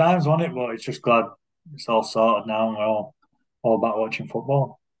strange times, wasn't it? But it's just glad it's all sorted now and we're all back watching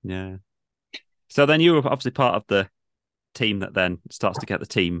football. Yeah. So then you were obviously part of the team that then starts to get the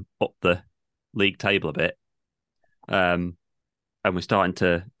team up the league table a bit. And we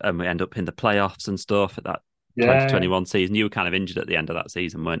end up in the playoffs and stuff at that 2021 season. You were kind of injured at the end of that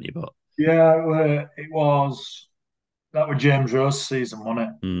season, weren't you? But yeah, it was. That was James Rowe's season, wasn't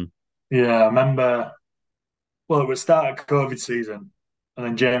it? Yeah, I remember. Well, it was start of COVID season, and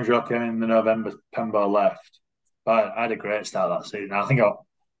then James Rowe came in the November. Pemberton left. But I had a great start that season. I think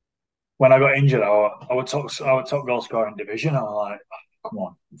when I got injured, I would top goal scorer in division. I was like, oh, come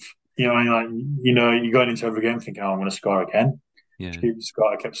on, you're going into every game thinking, I'm going to score again. Yeah,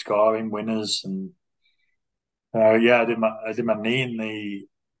 I kept scoring winners, and I did my knee in the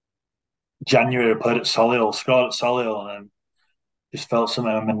January. I played at Solihull, scored at Solihull, and then just felt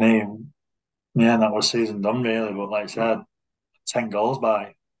something on my knee. And that was season done really. But like I said, 10 goals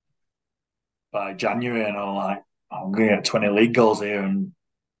by January, and I'm like, I'm going to get 20 league goals here, and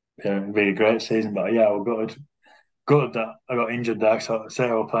it'd be a great season. But yeah, we're good that I got injured there. So I'd say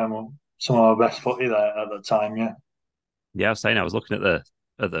I was playing some of my best footy there at the time. Yeah, I was saying I was looking at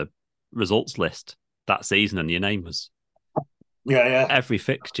the results list that season, and your name was every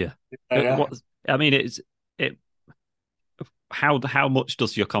fixture. I mean, how much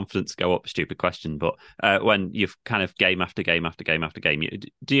does your confidence go up? Stupid question, but when you've kind of game after game after game after game,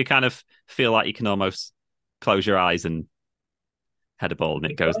 do you kind of feel like you can almost close your eyes and head a ball and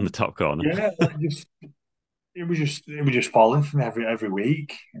it goes in the top corner? Yeah, it was just falling for me every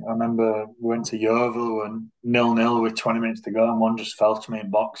week. I remember we went to Yeovil and 0-0 with 20 minutes to go, and one just fell to me in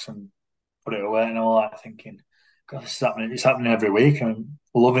box and put it away, and all that thinking, God, this is happening. It's happening every week, and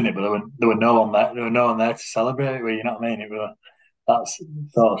I'm loving it. But there were no one there. There were no one there to celebrate it with. You know what I mean? It was that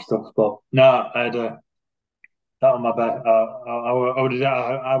sort of stuff. But no, I had that was my best.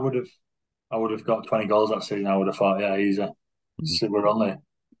 I would have got 20 goals that season. I would have thought, yeah, easy. So we're only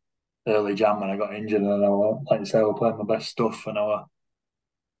early Jan when I got injured, and like you say, I was playing my best stuff, and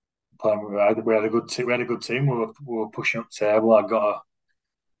we had a good team. We were pushing up the table. I got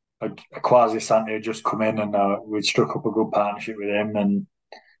a Quasi Santi had just come in, and we'd struck up a good partnership with him, and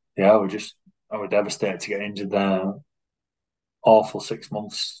I was devastated to get injured there. Awful 6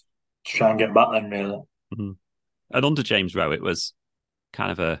 months to try and get back then, really. Mm-hmm. And under James Rowe, it was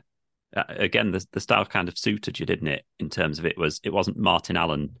kind of again the style kind of suited you, didn't it? In terms of it wasn't Martin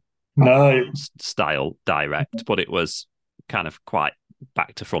Allen style direct, but it was kind of quite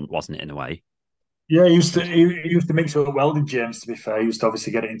back to front, wasn't it, in a way? Yeah, he used to mix it up well, did James, to be fair. He used to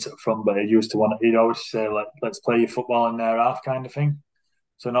obviously get it into the front, but he'd always say, like, let's play your football in their half kind of thing.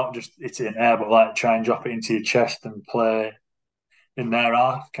 So not just hit it in air, but like try and drop it into your chest and play in their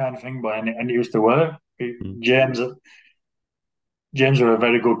half kind of thing. But and it used to work. Mm. James were a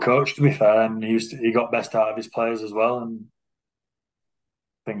very good coach, to be fair, and he got best out of his players as well. And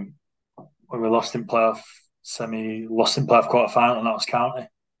I think when we lost in playoff quarter final, and that was County.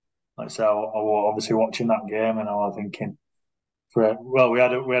 Like I said, I was obviously watching that game, and I was thinking, well, we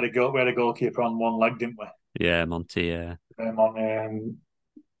had a goalkeeper on one leg, didn't we? Yeah, Monty. Yeah, Monty,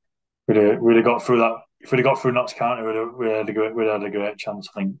 we'd have got through that. If we'd have got through Notts County, we'd had a great chance,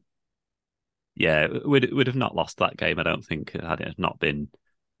 I think. yeah. We'd have not lost that game. I don't think had it not been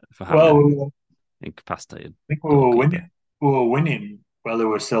for having Well, an incapacitated I think we were goalkeeper. winning. We were winning while they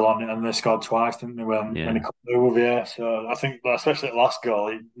were still on it, and they scored twice, didn't they? When Yeah. he couldn't move, yeah. So I think, especially the last goal,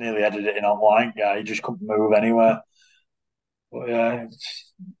 he nearly headed it in online. Yeah, he just couldn't move anywhere. But yeah,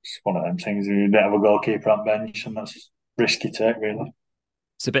 it's one of them things. You don't have a goalkeeper on bench, and that's risky take, really.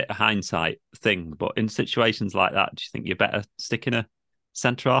 It's a bit of a hindsight thing, but in situations like that, do you think you're better sticking a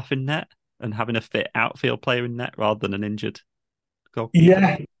centre half in net and having a fit outfield player in net rather than an injured goalkeeper?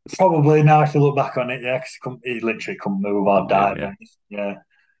 Yeah, probably now if you look back on it, yeah, because he literally couldn't move or dive. Yeah. Yeah,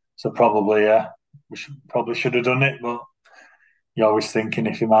 so probably, yeah, probably should have done it, but you're always thinking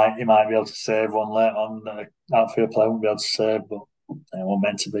if he might be able to save one late on, the outfield player won't be able to save, but it wasn't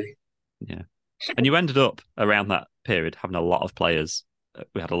meant to be. Yeah. And you ended up around that period having a lot of players.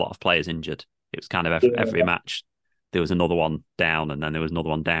 We had a lot of players injured. It was kind of every match there was another one down, and then there was another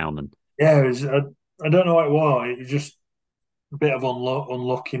one down, and Yeah, I don't know what it was. It was just a bit of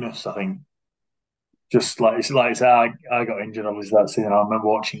unluckiness, I think. Just like I said, I got injured. Obviously, that season. I remember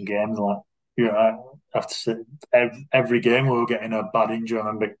watching games like I have to say every game we were getting a bad injury. I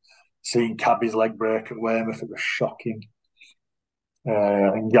remember seeing Cabby's leg break at Weymouth. It was shocking.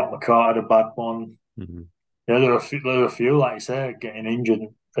 I think Jack McCart had a bad one. mm-hmm. Yeah, there were a few, like you say, getting injured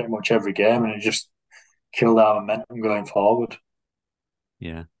pretty much every game, and it just killed our momentum going forward.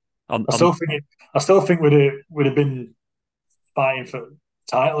 Yeah. I still think we'd have been fighting for the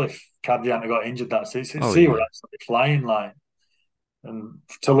title if Cabby hadn't got injured that season. Oh, We're yeah. absolutely flying, like, and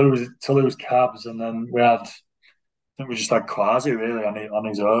to lose Cabs, and then I think we just had Quasi really on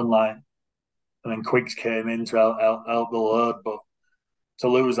his own, like, and then Quiggs came in to help the load, but to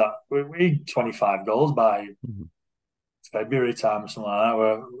lose that, we had 25 goals by Mm-hmm. February time or something like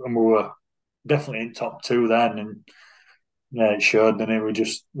that. And we were definitely in top two then, and yeah, it showed. Then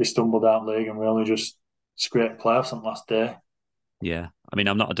we stumbled out league, and we only just scraped playoffs on the last day. Yeah. I mean,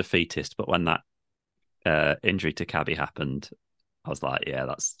 I'm not a defeatist, but when that injury to Cabby happened, I was like, yeah,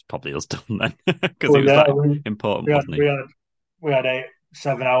 that's probably us done then, because it was important, wasn't he? We had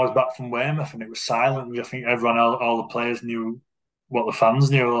 7 hours back from Weymouth, and it was silent. I think everyone, all the players knew what the fans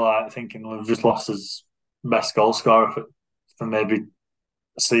knew, like thinking we've just lost his best goal scorer for maybe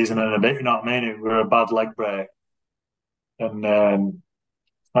a season and a bit. You know what I mean? It were a bad leg break, and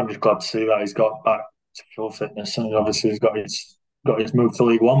I'm just glad to see that he's got back to full fitness, and obviously he's got his move to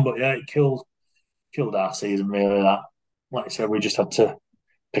League One. But yeah, it killed our season really. That, like I said, we just had to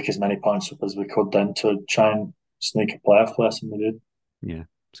pick as many points up as we could then to try and sneak a playoff place, and we did. Yeah.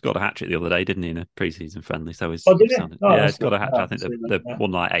 Scored a hat-trick the other day, didn't he, in a pre-season friendly? So he's, did he? he's got a hat-trick. I think they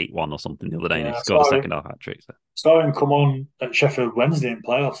won like 8-1 or something the other day, and he scored a second-half hat-trick. So. Saw him come on at Sheffield Wednesday in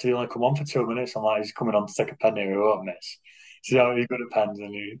playoffs. He only come on for 2 minutes. I'm like, he's coming on to take a pen here, he won't miss. See how he's good at pens,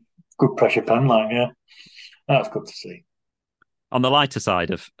 and good pressure pen, like, yeah. That's good to see. On the lighter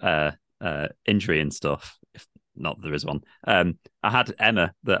side of injury and stuff, if not there is one, I had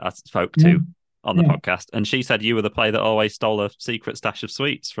Emma that I spoke to on the podcast, and she said you were the player that always stole a secret stash of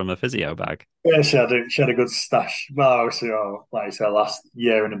sweets from a physio bag. Yeah, she had a good stash. Well, obviously, like I said, last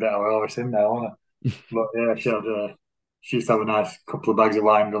year and a bit, I was always in there, wasn't I? But yeah, she used to have a nice couple of bags of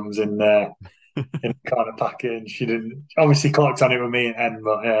wine gums in there in the corner packet, and she didn't obviously clocked on it with me and N,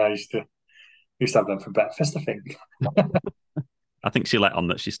 but yeah, I used to have them for breakfast, I think. I think she let on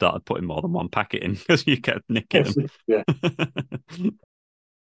that she started putting more than one packet in because you kept nicking them. Yeah.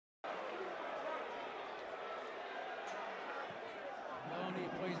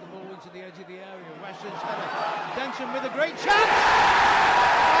 Denton with a great chance,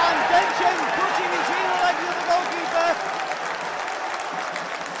 and Denton putting his heel leg to the goalkeeper.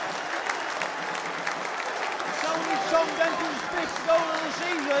 It's only Tom Denton's 5th goal of the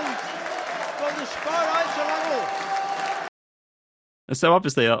season, but the Spireites are level. And so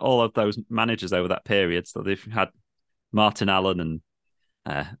obviously all of those managers over that period, so they've had Martin Allen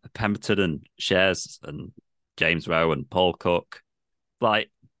and Pemberton and Shares and James Rowe and Paul Cook, like,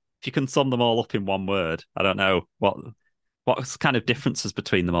 if you can sum them all up in one word, I don't know what's kind of differences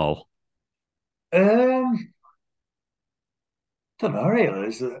between them all. Don't know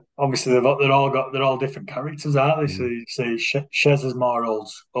really. Obviously, they're all different characters, aren't they? So you see, Shez is more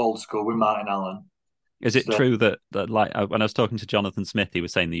old school with Martin Allen. Is it So, true that like when I was talking to Jonathan Smith, he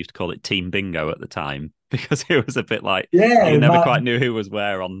was saying they used to call it Team Bingo at the time because it was a bit like you never quite knew who was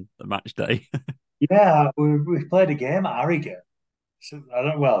where on the match day. Yeah, we played a game at Harrogate. So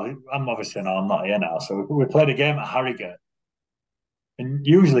I'm obviously I'm not here now, so we played a game at Harrogate, and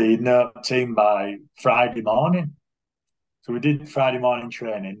usually you'd know a team by Friday morning. So we did Friday morning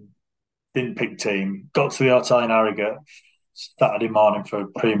training, didn't pick team, got to the hotel in Harrogate Saturday morning for a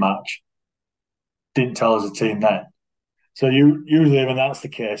pre-match, didn't tell us a team then. So you usually when that's the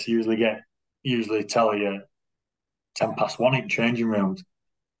case, you usually tell you 1:10 in changing rooms.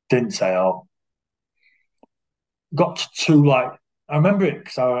 Didn't say got to like I remember it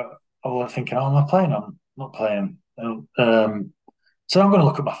because I was thinking, am I playing? I'm not playing. So I'm going to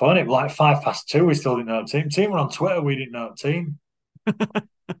look at my phone. It was like 2:05. We still didn't know the team. Team were on Twitter. We didn't know the team.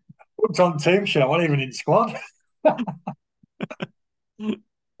 Looked on team sheet. I wasn't even in the squad.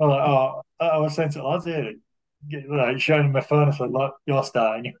 I was saying to the lads here, showing my phone. I said, look, you're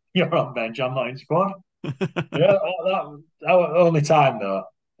starting. You're on bench. I'm not in squad. Yeah, that was only time though.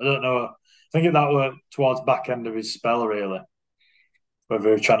 I don't know. I think that were towards back end of his spell really. Whether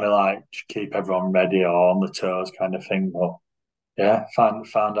we were trying to like keep everyone ready or on the toes kind of thing. But yeah, found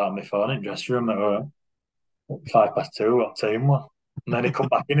out on my phone in the dressing room that were 2:05 what team were. And then he come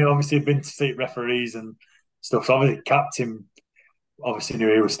back in. He obviously had been to see referees and stuff. So obviously captain obviously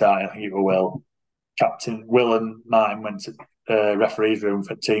knew he was starting. I think it was Will. Captain Will and Martin went to the referee's room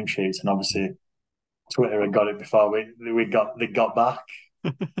for team sheets, and obviously Twitter had got it before they got back.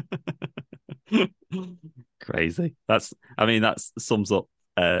 Crazy. That sums up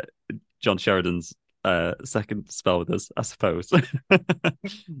John Sheridan's second spell with us, I suppose.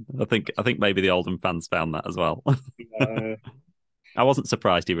 I think maybe the Oldham fans found that as well. I wasn't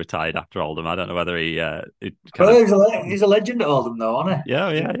surprised he retired after Oldham. I don't know whether he he's a legend at Oldham though, isn't he?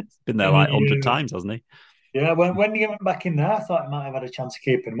 Yeah. He's been there like 100 times, hasn't he? Yeah, when he went back in there, I thought he might have had a chance of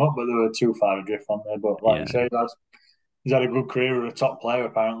keeping him up, but they were too far adrift on there. But like you say, he's had a good career as a top player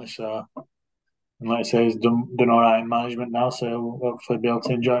apparently. So, and like I say, he's done all right in management now. So he'll hopefully be able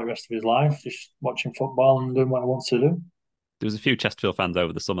to enjoy the rest of his life, just watching football and doing what he wants to do. There was a few Chesterfield fans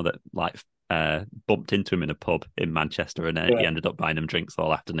over the summer that bumped into him in a pub in Manchester, and he ended up buying them drinks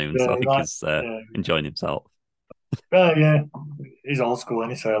all afternoon. So I think he's enjoying himself. Yeah, he's old school,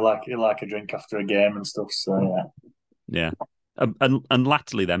 and so he like a drink after a game and stuff. So yeah. And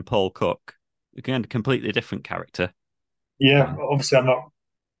latterly, then Paul Cook, again, completely different character. Yeah, obviously I'd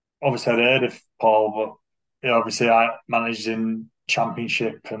heard of Paul, but obviously I managed in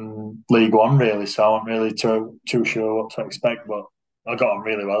Championship and League One really, so I wasn't really too sure what to expect. But I got on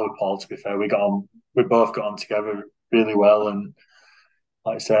really well with Paul. To be fair, we both got on together really well, and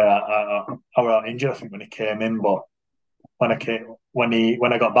like I say, I was injured I think when he came in, but when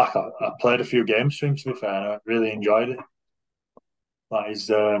I got back, I played a few games for him. To be fair, and I really enjoyed it. Like he's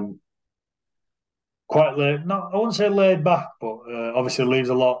quite laid. Not I wouldn't say laid back, but obviously leaves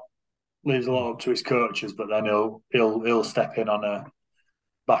a lot up to his coaches. But then he'll step in on a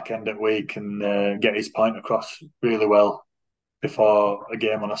back end of week and get his point across really well before a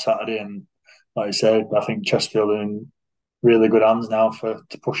game on a Saturday. And like I said, I think Chesterfield are in really good hands now to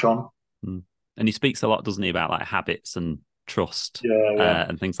push on. And he speaks a lot, doesn't he, about like habits and trust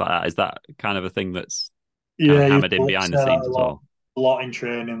and things like that. Is that kind of a thing that's kind of hammered in behind the scenes as well? A lot in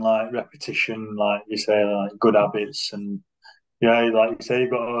training, like repetition, like you say, like good habits, and like you say,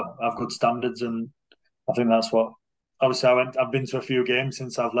 you've got to have good standards, and I think that's what. Obviously, I've been to a few games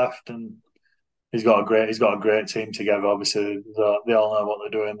since I've left, and he's got a great team together. Obviously, they all know what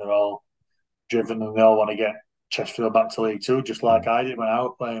they're doing. They're all driven, and they all want to get Chesterfield back to League Two, just like I did when I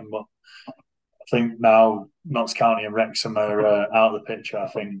was playing. But I think now Notts County and Wrexham are out of the picture. I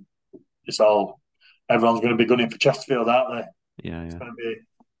think everyone's going to be gunning for Chesterfield, aren't they? Yeah.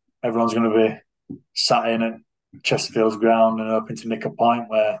 Everyone's going to be sat in at Chesterfield's ground and hoping to nick a point.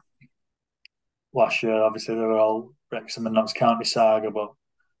 Where last year, obviously, they were all Wrexham and Notts County saga, but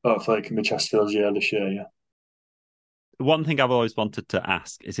hopefully it can be Chesterfield's year this year. Yeah. One thing I've always wanted to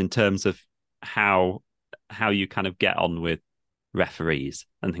ask is in terms of how you kind of get on with referees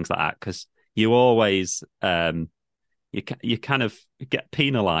and things like that, because you always you kind of get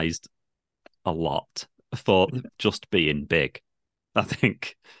penalised a lot for just being big, I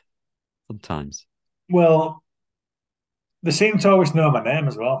think, sometimes. Well, they seem to always know my name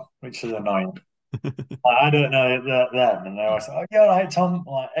as well, which is annoying. I don't know that then, and they always say, "Oh, yeah, right, Tom."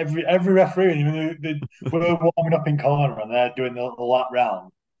 Like every referee, even we're warming up in corner and they're doing the lap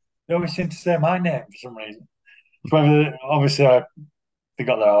round. They always seem to say my name for some reason. It's whether obviously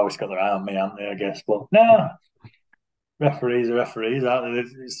always got their eye on me, haven't they? I guess, but no, referees are referees. Aren't they?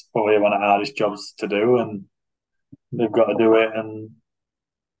 It's probably one of the hardest jobs to do, and they've got to do it. And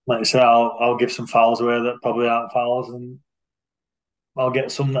like you say, I'll give some fouls away that probably aren't fouls, and I'll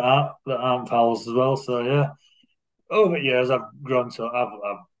get some that aren't fouls as well. So yeah, over the years I've grown to I've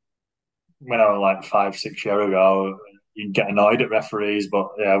when I was like 5, 6 years ago, you get annoyed at referees, but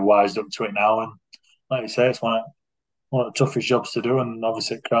yeah, I've wised up to it now. And like you say, it's one of the toughest jobs to do, and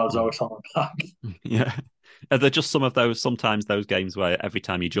obviously the crowd's always on the back. Yeah. Are there just sometimes those games where every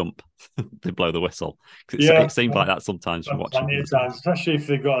time you jump, they blow the whistle? 'Cause Yeah, it seems like that sometimes from watching. plenty of times, especially if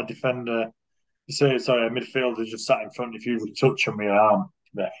they've got a defender. You say, sorry, a midfielder just sat in front. If you touch them with your arm,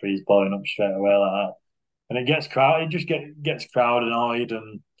 the referee's blowing up straight away like that, and it gets crowd. It just gets crowd annoyed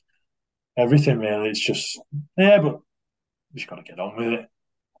and everything. Really, it's just yeah, but you just got to get on with it.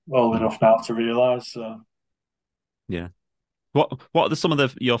 Old enough now to realise. So. Yeah. What are some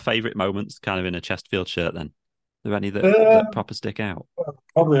of your favourite moments kind of in a Chesterfield shirt then? Are there any that proper stick out?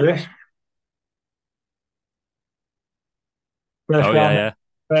 Probably this. First Oh, round, yeah.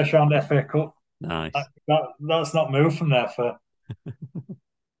 first round FA Cup. Nice. That's not moved from there for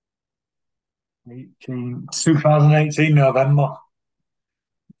 2018 November.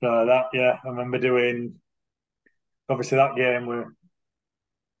 So that, yeah, I remember doing, obviously that game,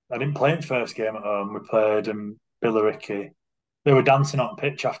 I didn't play in the first game at home. We played in Billericay. They were dancing on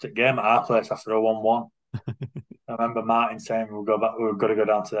pitch after the game at our place after a 1-1. I remember Martin saying we've got to go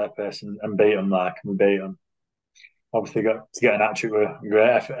down to their place and beat them and we beat them. Obviously got to get an hat-trick with a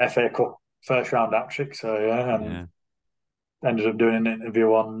great FA Cup first round hat-trick. So yeah, and ended up doing an interview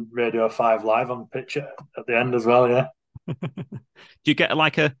on Radio 5 Live on pitch at the end as well, yeah. Do you get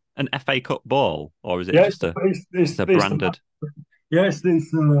like an FA Cup ball, or is it just it's a branded? It's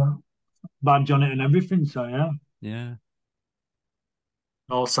badge on it and everything, so yeah. Yeah.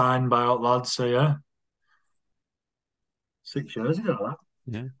 All signed by out lads, so yeah. 6 years ago, that.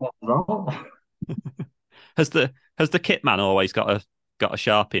 Yeah. What was that? Has the kit man always got a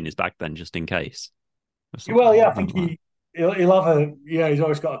Sharpie in his bag then, just in case? Well, yeah, I think he'll have he's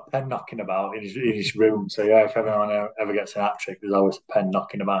always got a pen knocking about in his room. So yeah, if everyone ever gets an hat trick, there's always a pen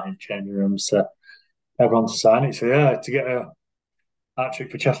knocking about in changing rooms. So everyone to sign it. So yeah, to get a hat trick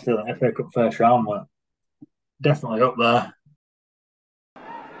for Chesterfield in FA Cup first round, we're definitely up there.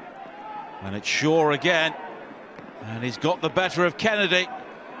 And it's Shaw again, and he's got the better of Kennedy,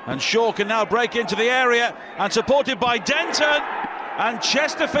 and Shaw can now break into the area, and supported by Denton, and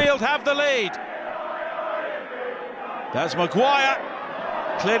Chesterfield have the lead. There's Maguire,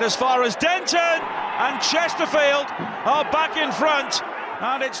 cleared as far as Denton, and Chesterfield are back in front,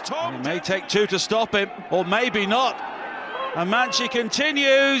 and it's Tom. It may take two to stop him, or maybe not. And Manchi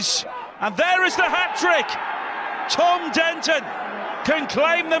continues, and there is the hat-trick. Tom Denton can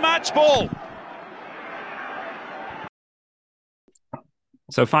claim the match ball.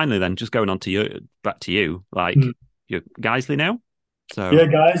 So finally then, just going on to back to you, like you're Guiseley now? So yeah,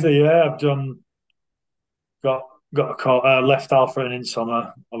 Guiseley, yeah, I've got a call, left Alfred in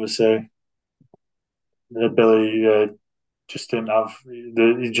summer, obviously. Billy just didn't have,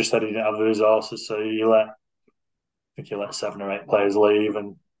 he just said he didn't have the resources, so he let 7 or 8 players leave,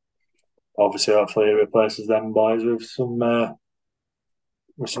 and obviously hopefully he replaces them boys with some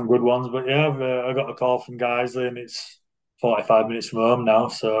good ones. But yeah, I got a call from Guiseley, and it's 45 minutes from home now,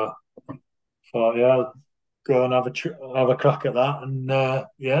 so I thought, yeah, go and have a crack at that. And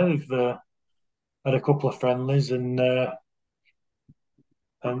yeah, we've had a couple of friendlies, and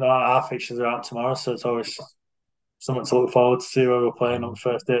our fixtures are out tomorrow, so it's always something to look forward to see where we're playing on the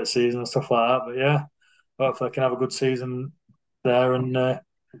first day of the season and stuff like that. But yeah, hopefully I can have a good season there and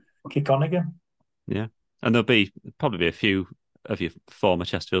kick on again. Yeah, and there'll probably be a few of your former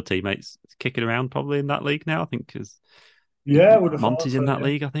Chesterfield teammates kicking around probably in that league now, I think. Monty's in that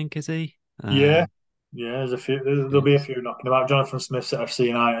league, I think, is he? Yeah, there's a few. There'll be a few knocking about. Jonathan Smith's at FC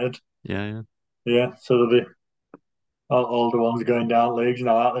United. Yeah. So there'll be all the ones going down leagues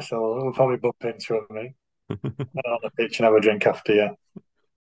now, aren't they? So we'll probably bump into them, mate. On the pitch and have a drink after, yeah.